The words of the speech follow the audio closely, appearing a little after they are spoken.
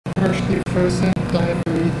partially frozen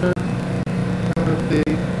diethyl ether out of the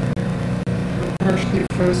partially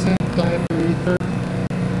frozen diethyl ether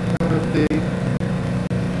out of the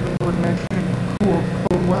aforementioned cool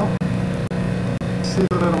cold well. See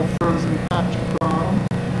the little frozen patch at the bottom.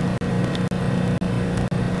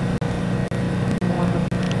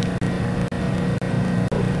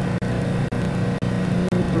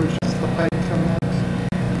 There's just the height from that.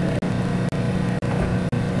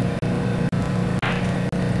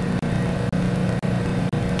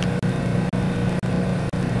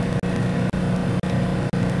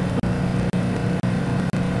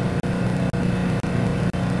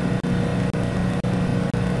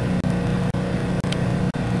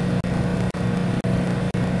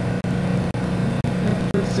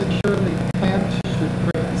 Securely clamped, should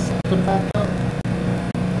bring the system back up.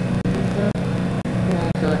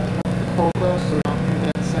 And count the cold well so we don't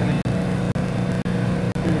condense any.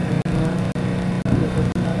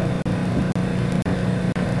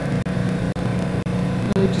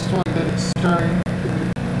 We just want to get it stirring.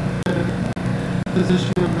 Get it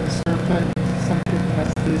position of the stir plate. Something has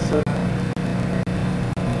these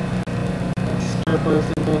stir bars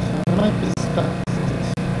in both. It might be stuck since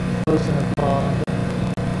it's frozen at the bottom.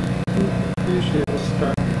 Usually it will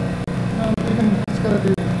start. It's got to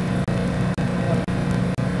be.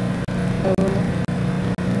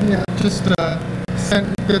 Yeah, just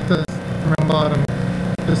get the round bottom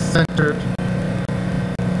just centered,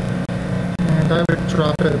 and I would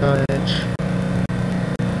drop it about an inch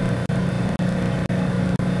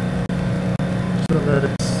so that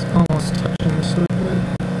it's almost touching the sweet plate.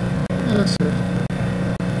 Yeah, that's it.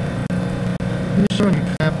 Usually when you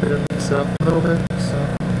clamp it, it lifts up a little bit. So.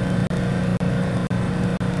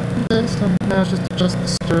 Okay, so now just adjust the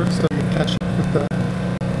stir so you catch it with the.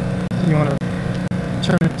 You want to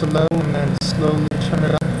turn it to low and then slowly turn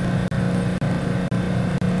it up.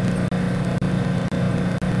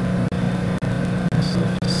 So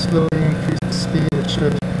if you slowly increase the speed, it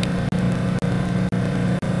should.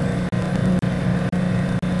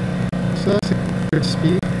 So that's a good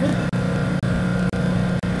speed.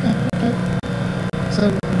 Okay. So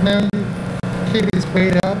now Katie's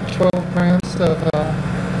weighed out 12 grams of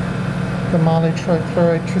the moly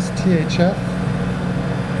trichloride THF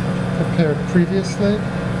prepared previously,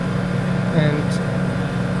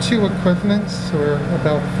 and 2 equivalents, or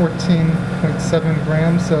about 14.7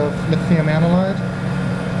 grams of lithium analyte.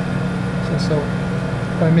 So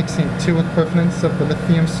by mixing 2 equivalents of the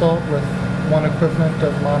lithium salt with 1 equivalent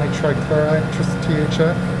of moly trichloride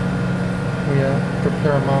THF, we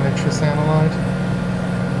prepare a moly trisanilide.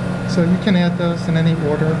 So you can add those in any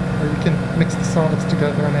order, or you can mix the solids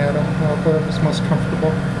together and add them, whatever's most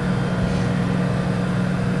comfortable.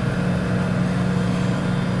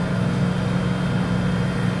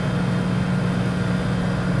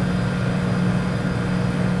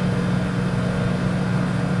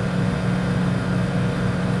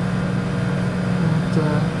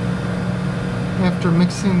 And after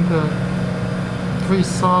mixing the 3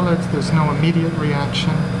 solids, there's no immediate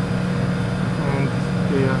reaction, and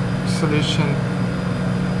the solution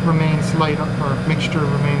remains light, or mixture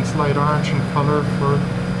remains light orange in color for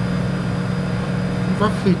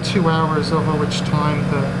roughly 2 hours, over which time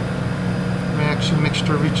the reaction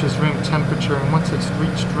mixture reaches room temperature. And once it's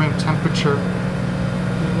reached room temperature,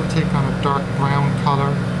 it will take on a dark brown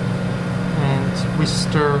color, and we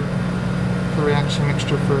stir the reaction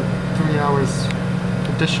mixture for 3 hours,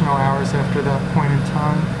 additional hours after that point in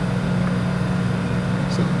time.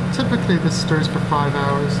 So typically this stirs for 5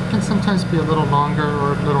 hours. It can sometimes be a little longer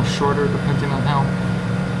or a little shorter depending on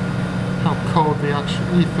how cold the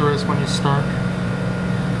actual ether is when you start.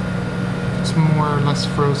 It's more or less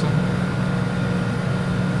frozen.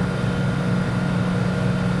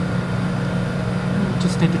 You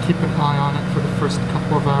just need to keep an eye on it for the first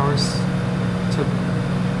couple of hours to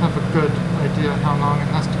have a good idea how long it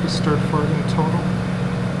has to be stirred for in total.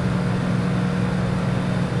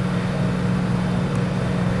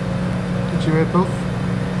 Did you add both?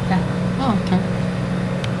 Yeah. Oh, okay.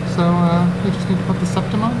 So you just need to put the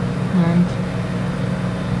septum on, and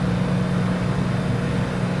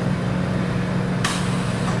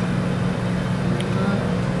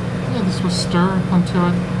yeah, this will stir until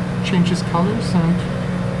it changes colors, and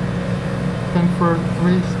then for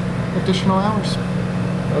 3 additional hours.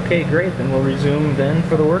 Okay, great. Then we'll resume then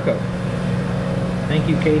for the workup. Thank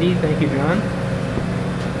you, Katie. Thank you, John.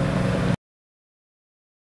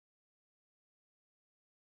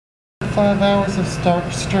 Five hours of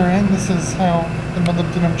stirring. This is how the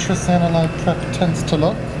molybdenum trisanilide prep tends to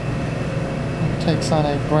look. It takes on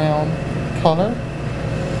a brown color.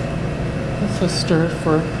 This was stirred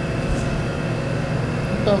for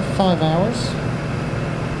about 5 hours.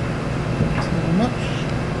 That's not much.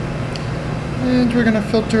 And we're going to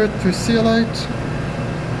filter it through zeolite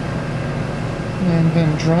and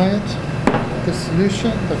then dry it, the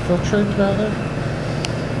solution, the filtrate rather.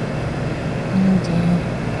 And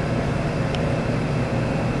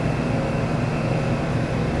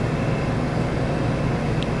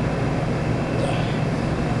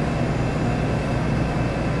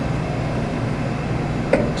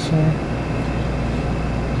so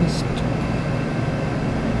just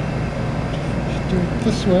do it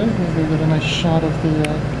this way, maybe get a nice shot of the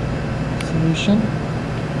solution.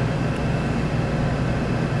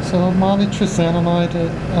 So Molybdenum Trisanilide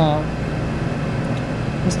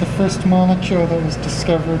was the first molecule that was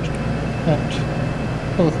discovered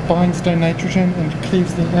that both binds dinitrogen and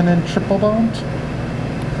cleaves the NN triple bond.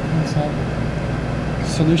 It's a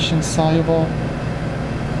solution-soluble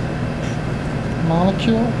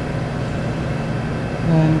molecule,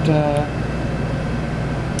 and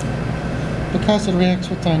because it reacts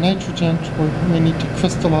with dinitrogen, we need to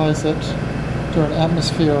crystallize it through an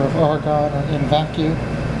atmosphere of argon or in vacuum.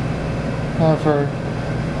 However,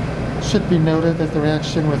 it should be noted that the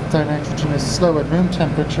reaction with dinitrogen is slow at room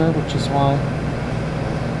temperature, which is why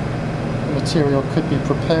the material could be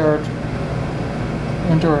prepared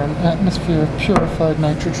under an atmosphere of purified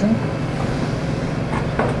nitrogen.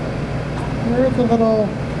 Here are the little,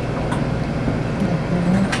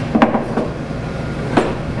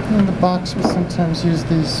 in the box we sometimes use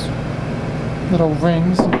these little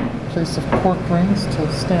rings in place of cork rings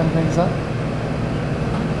to stand things up.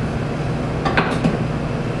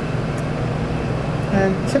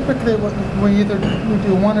 And typically we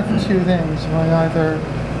do one of two things. We either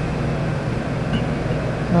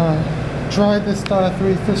dry this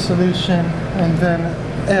diethyl solution and then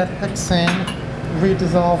add hexane,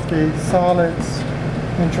 redissolve the solids,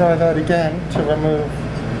 and dry that again to remove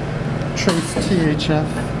trace THF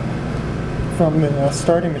from the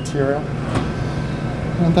starting material.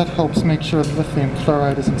 And that helps make sure the lithium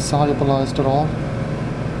chloride isn't solubilized at all.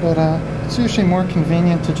 But it's usually more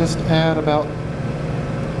convenient to just add about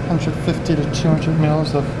 150 to 200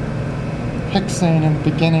 mils of hexane in the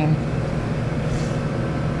beginning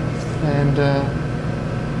and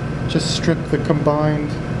just strip the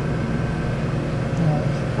combined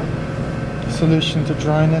solution to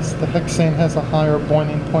dryness. The hexane has a higher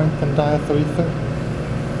boiling point than diethyl ether.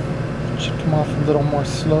 It should come off a little more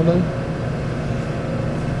slowly.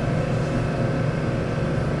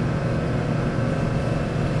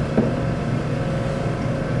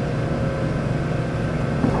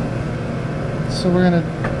 So we're going to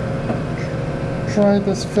dry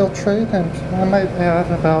this filtrate, and I might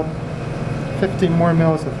add about 50 more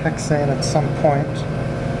mils of hexane at some point.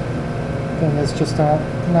 Then it's just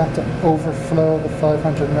not to overflow the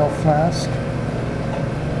 500 ml flask.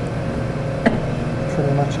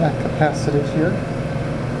 Pretty much at capacity here.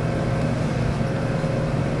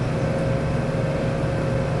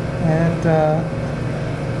 And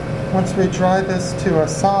once we dry this to a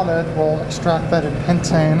solid, we'll extract that in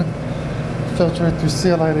pentane, filter it through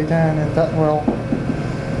zeolite again, and that will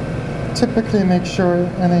typically make sure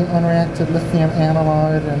any unreacted lithium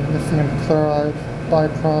analide and lithium chloride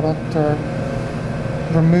byproduct are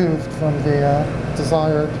removed from the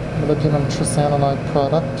desired molybdenum trisanilide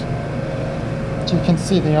product. You can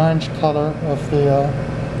see the orange color of the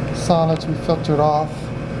solids we filtered off,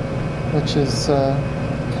 which is a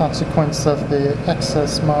consequence of the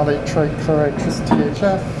excess moly trichloride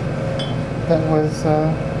THF that was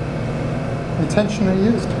intentionally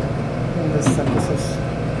used in this synthesis.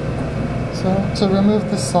 So to remove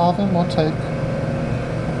this solvent will take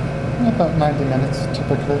about 90 minutes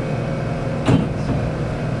typically.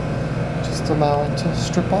 Just allow it to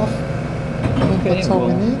strip off. Okay, that's all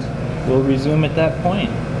we need. We'll resume at that point.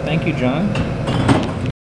 Thank you, John.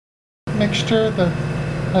 Mixture that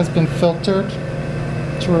has been filtered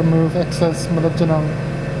to remove excess molybdenum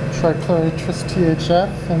trichloride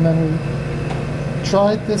THF, and then we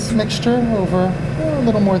dried this mixture over a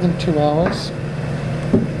little more than 2 hours.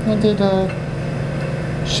 And it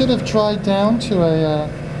should have dried down to a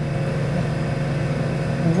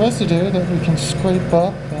residue that we can scrape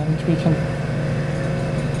up, and we can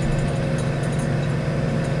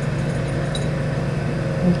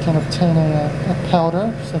obtain a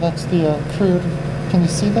powder. So that's the crude. Can you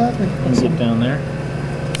see that? We put some down there.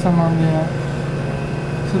 Some on the.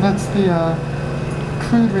 So that's the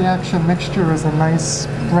crude reaction mixture is a nice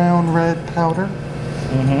brown red powder,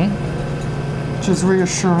 which is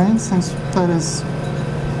reassuring since that is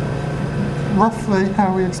roughly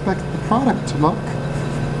how we expect the product to look.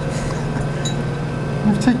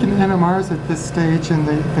 We've taken NMRs at this stage, and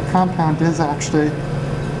the compound is actually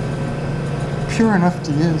pure enough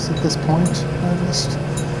to use at this point. I just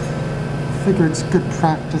figure it's good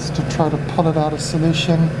practice to try to pull it out of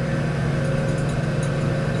solution.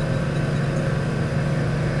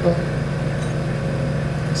 But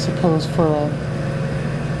I suppose for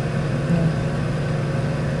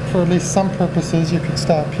at least some purposes, you could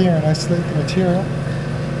stop here and isolate the material.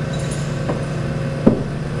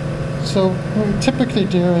 So what we typically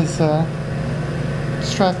do is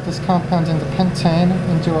extract this compound into pentane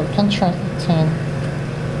and do a pentane.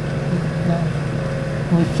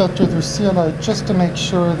 We filter through zeolite just to make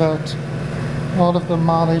sure that all of the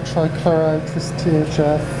moly trichloride plus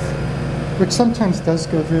THF, which sometimes does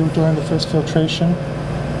go through during the first filtration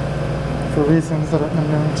for reasons that are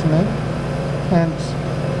unknown to me, and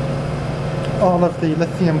all of the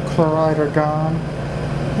lithium chloride are gone.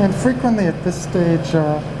 And frequently at this stage,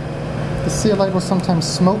 the zeolite will sometimes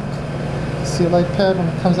smoke the zeolite pad when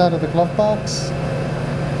it comes out of the glove box,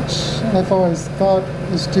 which I've always thought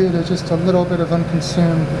is due to just a little bit of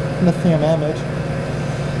unconsumed lithium amide.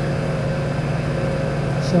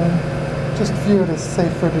 So just view it as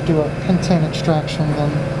safer to do a pentane extraction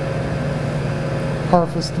than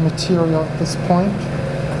harvest the material at this point.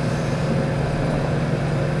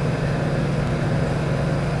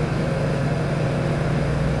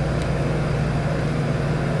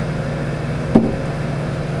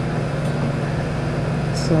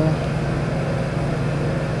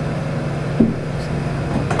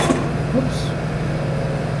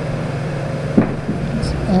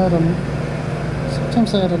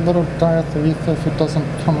 Sometimes I add a little diethyrether if it doesn't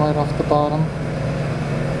come right off the bottom. I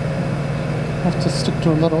have to stick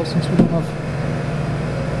to a little since we don't have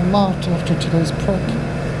a lot after today's prick.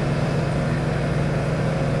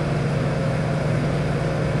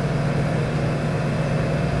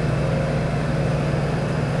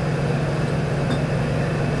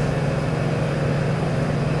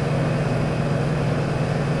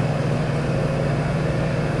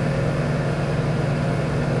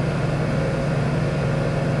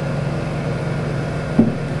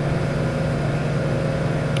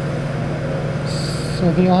 So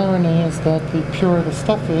the irony is that the purer the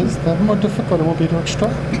stuff is, the more difficult it will be to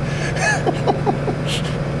extract.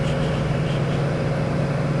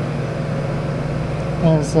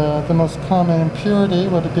 As the most common impurity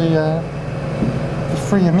would be the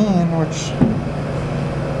free amine, which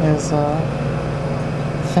is a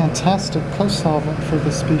fantastic co-solvent for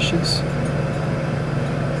this species.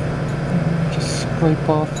 Just scrape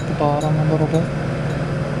off the bottom a little bit.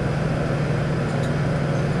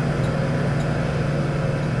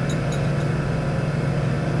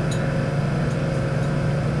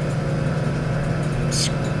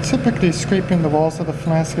 Typically scraping the walls of the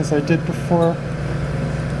flask as I did before,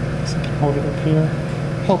 so I can hold it up here,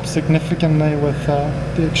 helps significantly with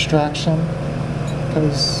the extraction,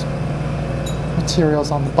 because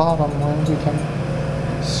material's on the bottom where we can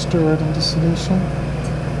stir it into solution.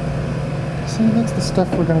 See, that's the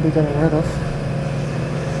stuff we're going to be getting rid of,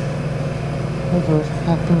 whatever it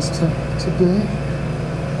happens to be.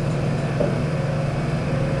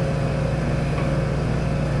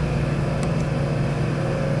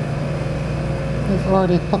 We've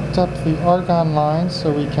already hooked up the argon line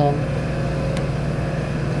so we can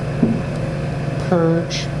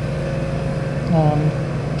purge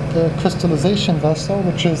the crystallization vessel,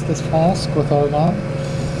 which is this flask with argon.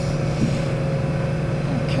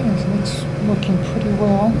 Okay, so it's working pretty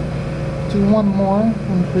well. Do one more,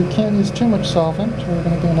 and we can't use too much solvent, or we're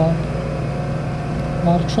going to be in a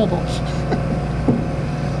lot of trouble.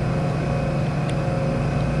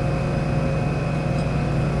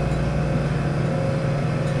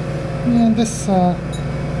 And this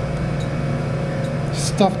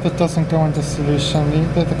stuff that doesn't go into solution,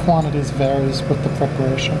 the quantities varies with the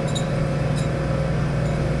preparation.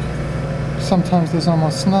 Sometimes there's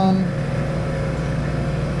almost none,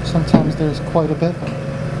 sometimes there's quite a bit.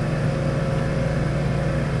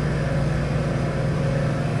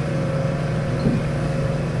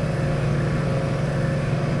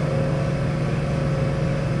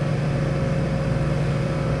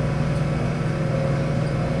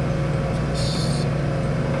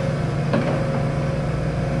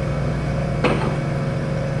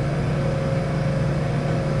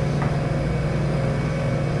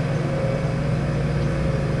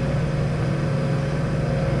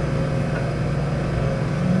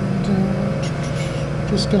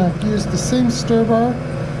 Just going to use the same stir bar,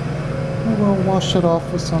 and we'll wash it off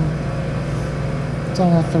with some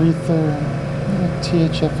diethyrether and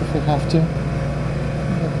THF if we have to.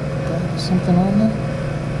 Got something on there.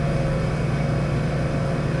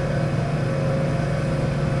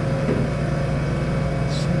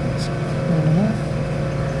 So that's good enough.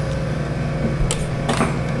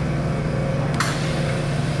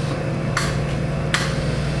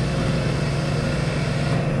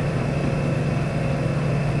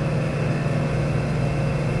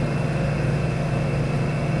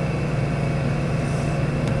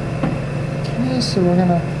 So we're going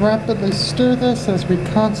to rapidly stir this as we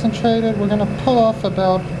concentrate it. We're going to pull off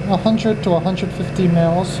about 100 to 150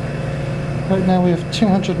 mils. Right now we have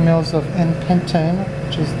 200 mils of N-pentane,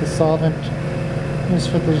 which is the solvent used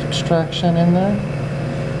for the extraction in there.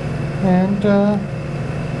 And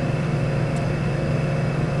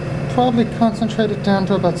probably concentrate it down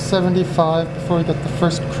to about 75 before we get the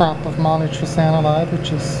first crop of Molybdenum,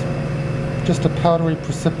 which is just a powdery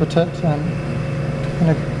precipitate. And in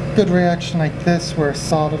a good reaction like this, where a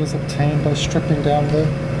solid is obtained by stripping down the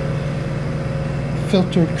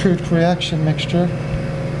filtered crude reaction mixture,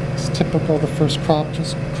 it's typical the first crop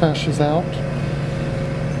just crashes out.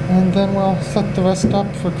 And then we'll set the rest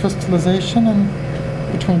up for crystallization in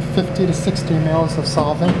between 50 to 60 mils of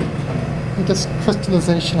solvent. I guess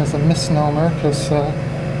crystallization is a misnomer because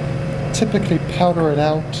typically powder it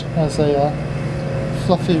out as a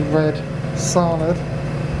fluffy red solid.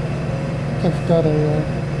 I've got a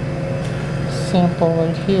sample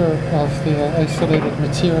right here of the isolated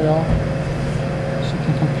material, so you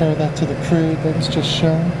can compare that to the crude that was just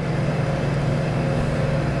shown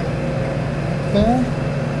there.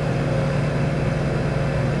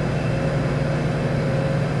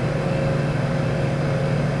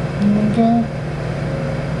 And it'll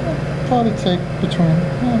probably take between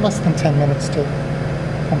less than 10 minutes to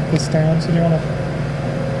pump this down. So do you want to?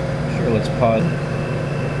 Sure, let's pause.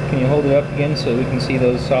 Can you hold it up again so we can see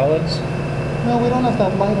those solids? No, we don't have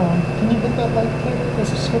that light on. Can you hit that light, Peter?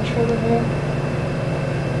 There's a switch right over here.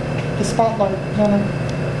 The spotlight. No.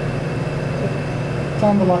 It's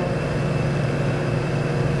on the light.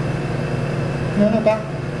 No, back.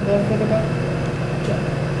 There, further back. Yeah.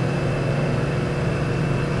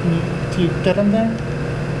 Do you get them there?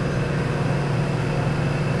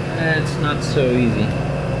 It's not so easy.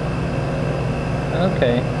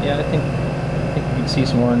 Okay, yeah, I think you can see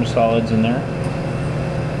some orange solids in there.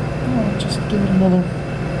 I'll just give it another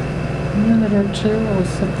minute or two while we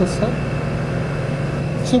set this up.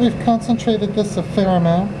 So we've concentrated this a fair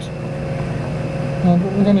amount. And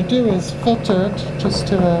what we're going to do is filter it just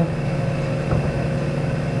to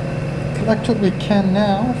collect what we can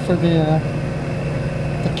now for the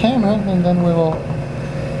camera, and then we will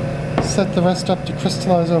set the rest up to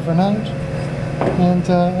crystallize overnight. And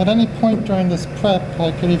at any point during this prep,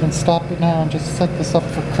 I could even stop it now and just set this up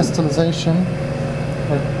for crystallization,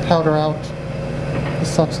 or powder out the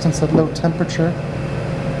substance at low temperature.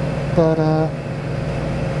 But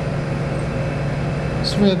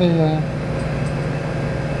it's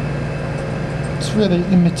really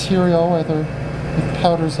immaterial whether it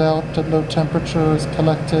powders out at low temperature or is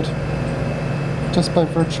collected just by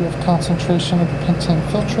virtue of concentration of the pentane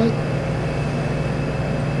filtrate.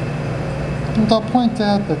 And I'll point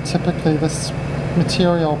out that typically this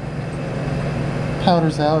material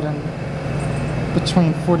powders out in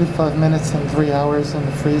between 45 minutes and 3 hours in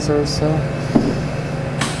the freezer, so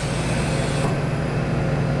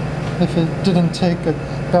if it didn't take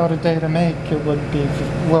about a day to make, it would be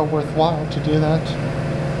well worthwhile to do that.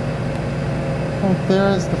 Right there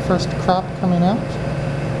is the first crop coming out.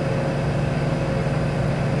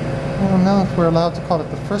 I don't know if we're allowed to call it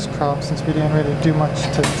the first crop since we didn't really do much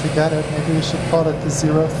to get it. Maybe we should call it the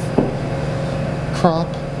 0th crop,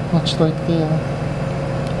 much like the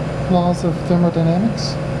laws of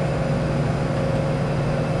thermodynamics.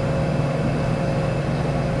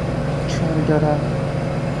 Try to get a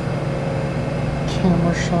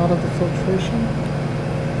camera shot of the filtration.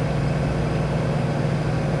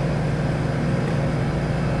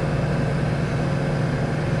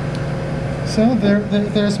 So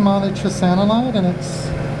there's Molybdenum Trisanilide, and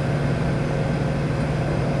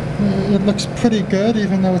it looks pretty good,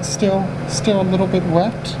 even though it's still a little bit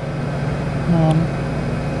wet.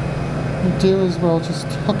 What we do is we'll just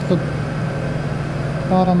hook the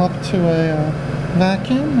bottom up to a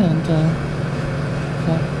vacuum and a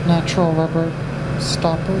natural rubber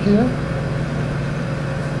stopper here.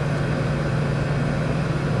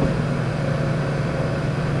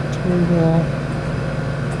 We will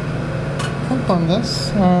pump on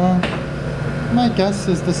this. My guess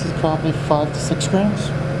is this is probably 5 to 6 grams.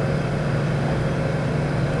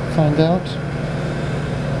 Find out.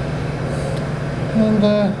 And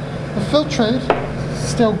the filtrate is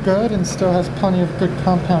still good and still has plenty of good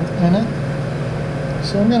compound in it.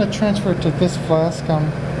 So I'm going to transfer it to this flask.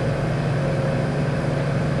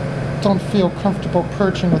 Don't feel comfortable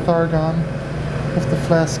purging with argon if the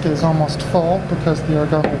flask is almost full, because the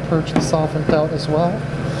argon will purge the solvent out as well.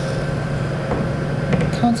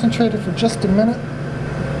 Concentrate it for just a minute.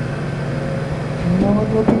 You know what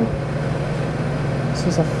we'll do? This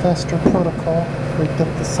is a faster protocol. We get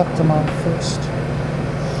the septum on first.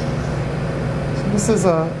 So This is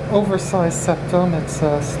a oversized septum. It's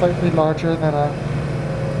slightly larger than a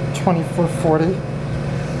 2440.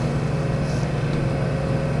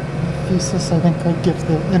 Thesis, I think I'd give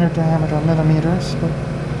the inner diameter millimeters, but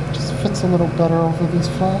it just fits a little better over these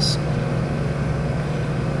flasks.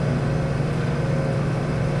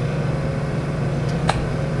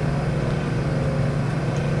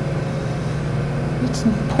 It's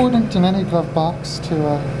important in any glove box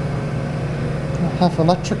to have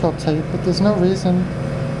electrical tape, but there's no reason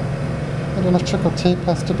that electrical tape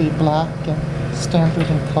has to be black and standard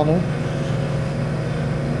in color.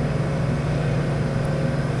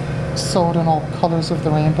 Sold in all colors of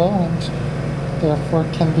the rainbow and therefore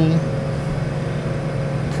can be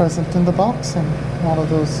present in the box in all of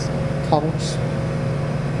those colors.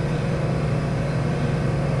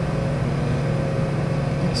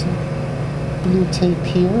 It's a blue tape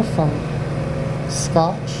here from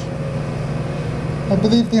Scotch. I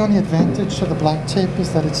believe the only advantage of the black tape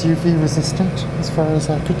is that it's UV resistant, as far as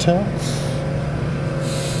I could tell.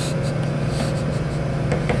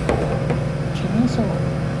 Okay, so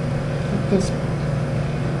let this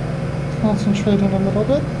concentrate in a little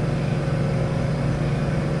bit.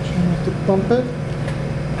 Try to bump it.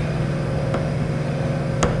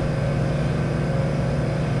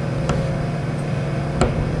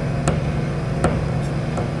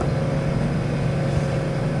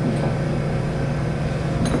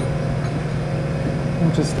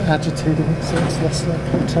 Just agitating it so it's less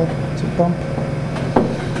likely to bump.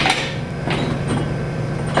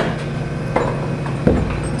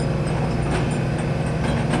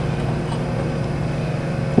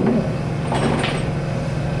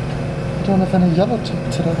 I don't have any yellow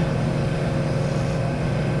tape today.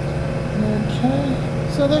 Okay,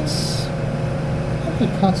 so that's probably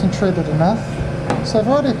concentrated enough. So I've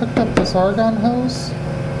already hooked up this argon hose.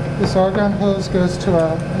 This argon hose goes to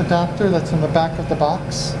an adapter that's in the back of the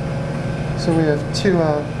box. So we have two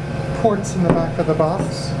ports in the back of the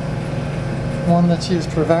box. One that's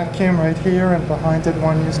used for vacuum right here, and behind it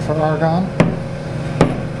one used for argon.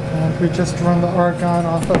 And we just run the argon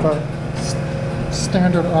off of a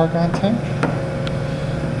standard argon tank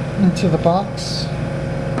into the box.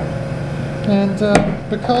 And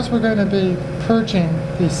because we're going to be purging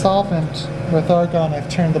the solvent with argon, I've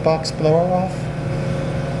turned the box blower off.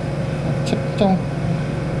 Don't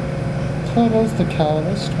close the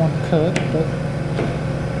catalyst, one could, but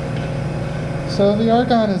so the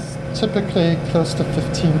argon is typically close to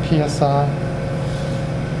 15 psi.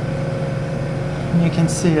 And you can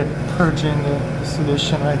see it purging the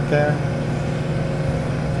solution right there.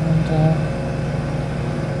 And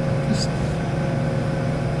just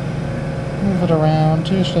move it around.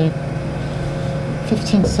 Usually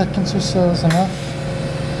 15 seconds or so is enough.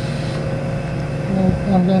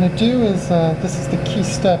 What I'm going to do is, this is the key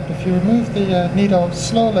step. If you remove the needle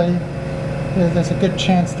slowly, there's a good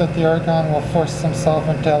chance that the argon will force some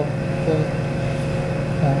solvent out the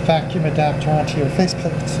vacuum adapter onto your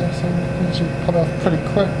faceplate. So you usually pull it off pretty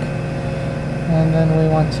quick. And then we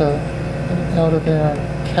want to get it out of there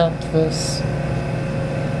and cap this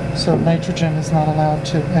so nitrogen is not allowed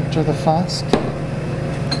to enter the flask.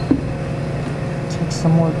 Take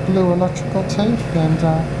some more blue electrical tape, and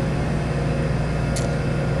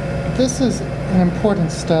this is an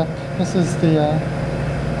important step. This is the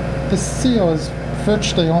seal is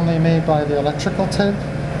virtually only made by the electrical tape.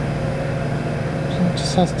 So it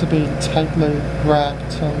just has to be tightly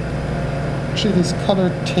wrapped. And actually, these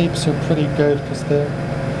colored tapes are pretty good because they're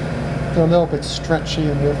a little bit stretchy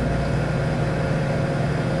and they're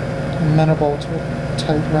amenable to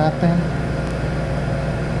tight wrapping.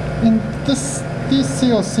 And these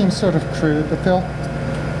seals seem sort of crude, but they'll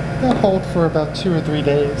hold for about 2 or 3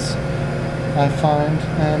 days, I find.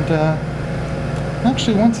 And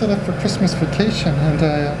actually, once I left for Christmas vacation and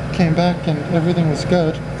I came back and everything was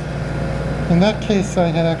good. In that case, I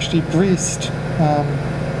had actually greased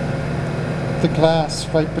the glass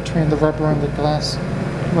right between the rubber and the glass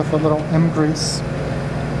with a little M-grease.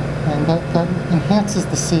 And that enhances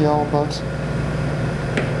the seal, but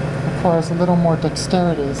requires a little more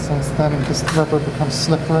dexterity, since then this rubber becomes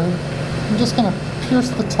slippery. I'm just going to pierce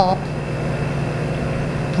the top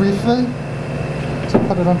briefly to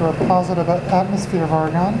put it under a positive atmosphere of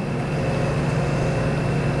argon.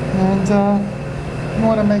 And you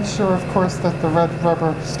want to make sure, of course, that the red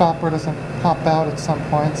rubber stopper doesn't pop out at some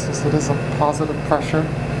point, since it is a positive pressure.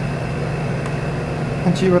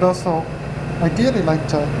 And you would also ideally like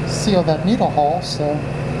to seal that needle hole, so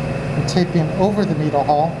I'm taping over the needle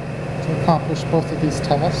hole to accomplish both of these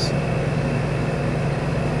tasks.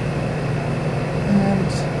 And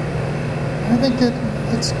I think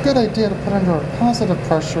it's a good idea to put under a positive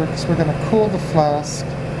pressure because we're going to cool the flask,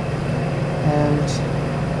 and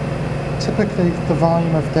typically the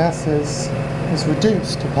volume of gases is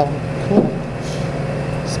reduced upon cooling,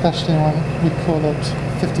 especially when we cool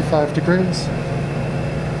at 55 degrees.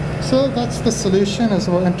 So that's the solution as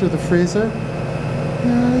we'll enter the freezer.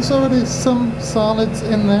 There's already some solids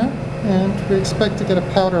in there, and we expect to get a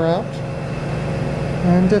powder out.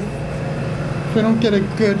 And if we don't get a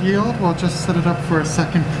good yield, we'll just set it up for a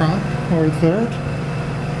second crop or a third.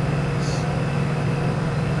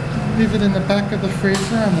 Leave it in the back of the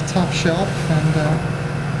freezer on the top shelf, and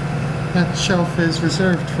that shelf is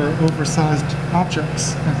reserved for oversized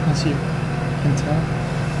objects, as you can tell.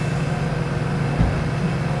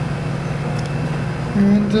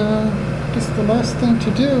 And just the last thing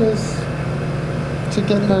to do is to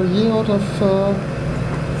get our yield of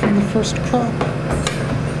from the first crop.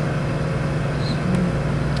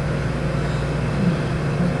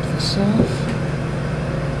 Wipe this off.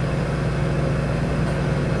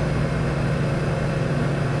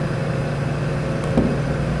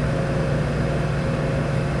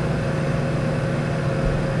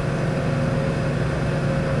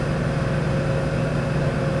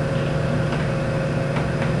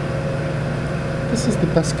 This is the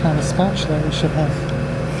best kind of spatula. We should have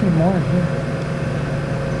a few more in here.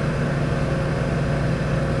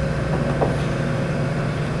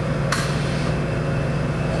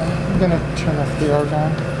 I'm going to turn off the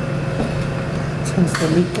argon. It tends to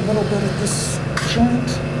leak a little bit at this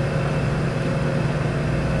joint.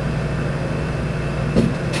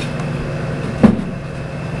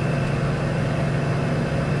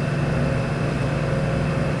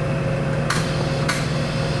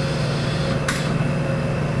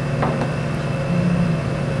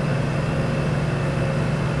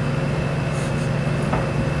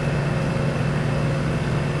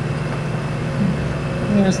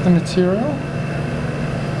 Here's the material,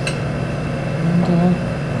 and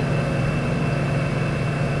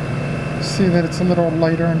see that it's a little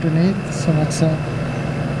lighter underneath, so that's a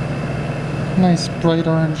nice bright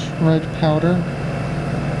orange red powder.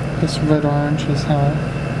 This red-orange is how I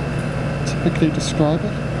typically describe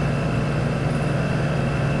it.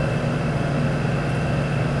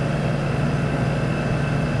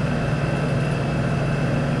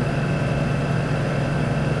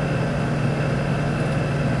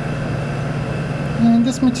 And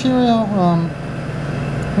this material,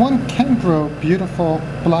 one can grow beautiful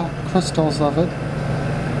black crystals of it.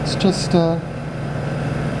 It's just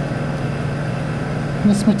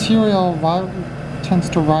this material tends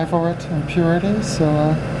to rival it in purity,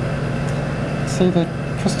 so say that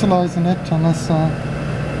crystallizing it, unless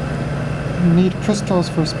you need crystals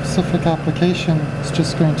for a specific application, is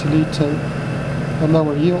just going to lead to a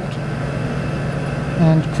lower yield.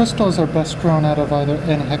 And crystals are best grown out of either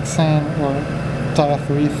N-hexane or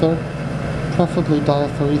diethyrether, preferably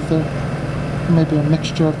diethyrether, maybe a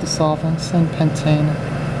mixture of the solvents, and pentane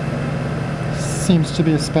seems to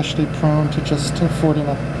be especially prone to just affording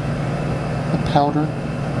a powder.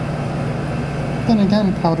 Then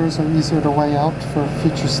again, powders are easier to weigh out for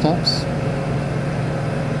future steps,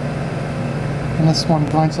 unless one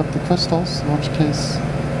grinds up the crystals, in which case,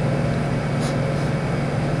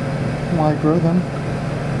 why grow them?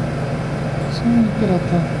 So I'm going to get at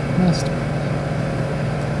the last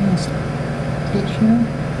bit here.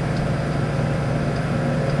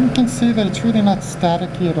 You can see that it's really not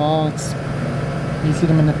staticky at all. It's easy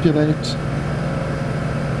to manipulate.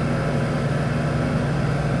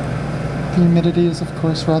 The humidity is, of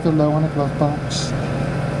course, rather low in a glove box.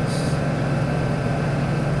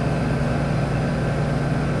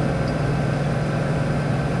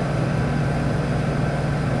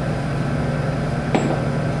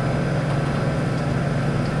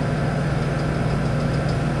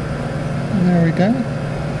 There we go.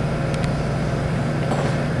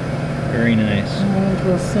 Very nice. And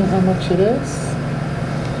we'll see how much it is.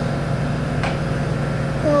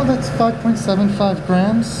 Oh, that's 5.75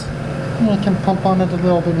 grams. I can pump on it a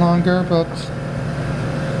little bit longer, but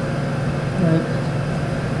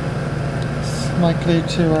it's likely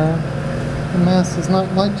to, the mass is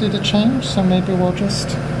not likely to change, so maybe we'll just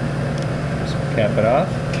cap it off.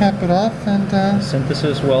 Cap it off, and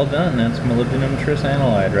synthesis well done. That's molybdenum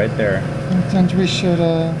trisanilide right there. And we should,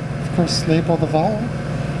 of course, label the vial.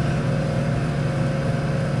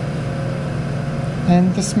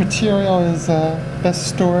 And this material is best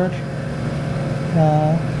stored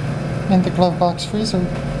in the glove box freezer,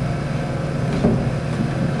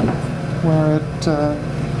 where it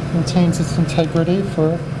maintains its integrity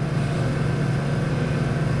for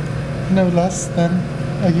no less than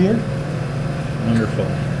a year. Wonderful.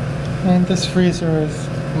 And this freezer is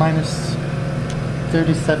minus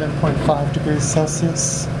 37.5 degrees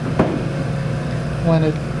Celsius when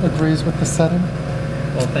it agrees with the setting.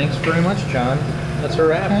 Well, thanks very much, John. That's a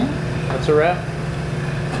wrap. Okay. That's a wrap.